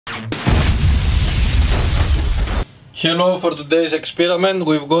Hello, for today's experiment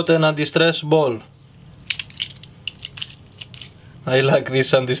we've got an anti-stress ball. I like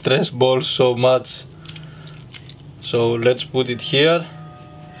this anti-stress ball so much. So let's put it here.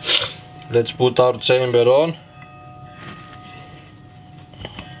 Let's put our chamber on.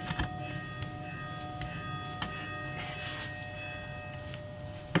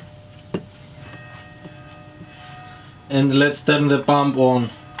 And let's turn the pump on.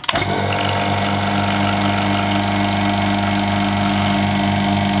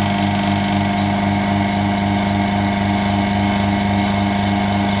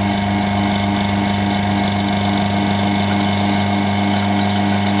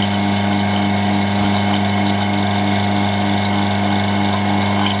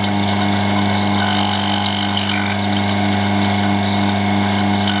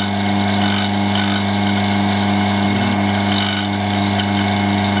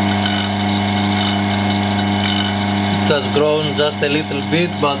 It has grown just a little bit,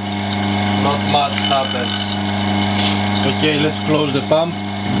 but not much happens. Okay, let's close the pump.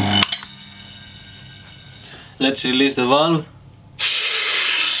 Let's release the valve.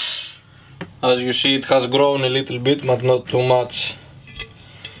 As you see, it has grown a little bit, but not too much.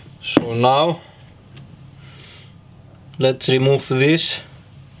 So now let's remove this.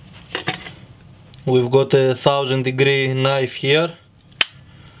 We've got a 1000-degree knife here.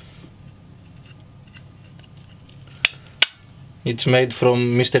 It's made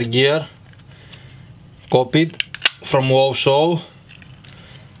from Mr. Gear, copied from WoW Show,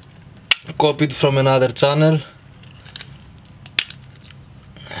 copied from another channel,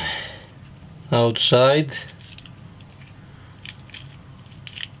 outside.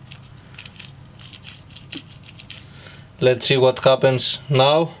 Let's see what happens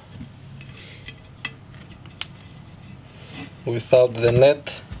now without the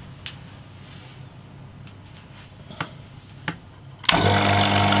net.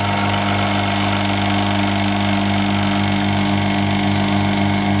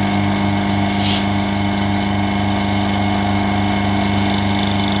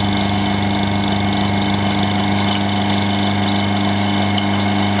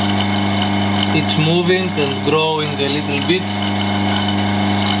 It's moving and growing a little bit.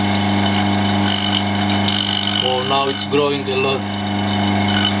 Oh, now it's growing a lot.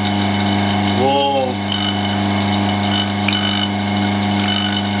 Whoa!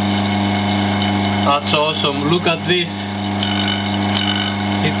 That's awesome. Look at this.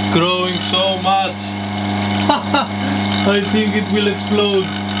 It's growing so much. I think it will explode.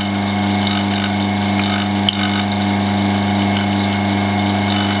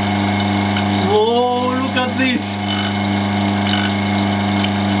 This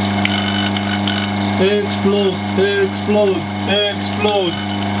explode, explode, explode.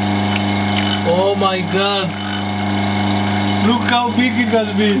 Oh my god, look how big it has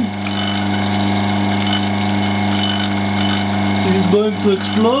been. Is it going to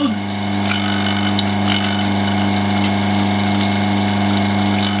explode?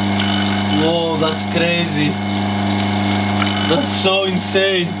 Whoa, that's crazy. That's so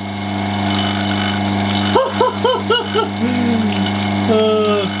insane.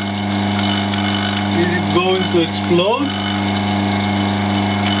 Is it going to explode?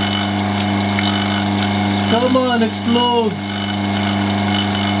 Come on, explode!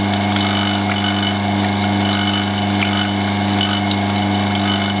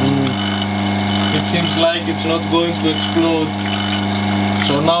 It seems like it's not going to explode.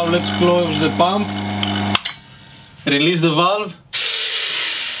 So now let's close the pump, release the valve.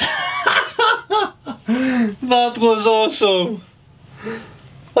 That was awesome!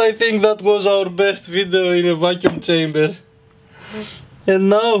 I think that was our best video in a vacuum chamber. And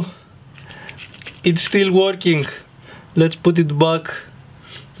now it's still working. Let's put it back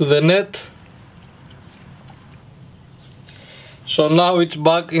to the net. So now it's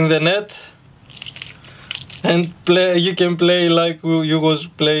back in the net, and you can play like you was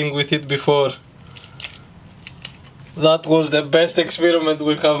playing with it before. That was the best experiment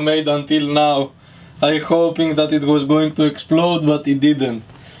we have made until now. I hoping that it was going to explode, but it didn't.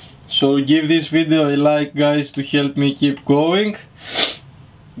 So give this video a like, guys, to help me keep going.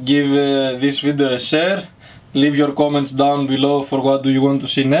 Give this video a share. Leave your comments down below for what do you want to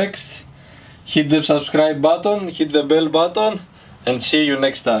see next. Hit the subscribe button, hit the bell button, and see you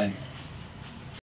next time.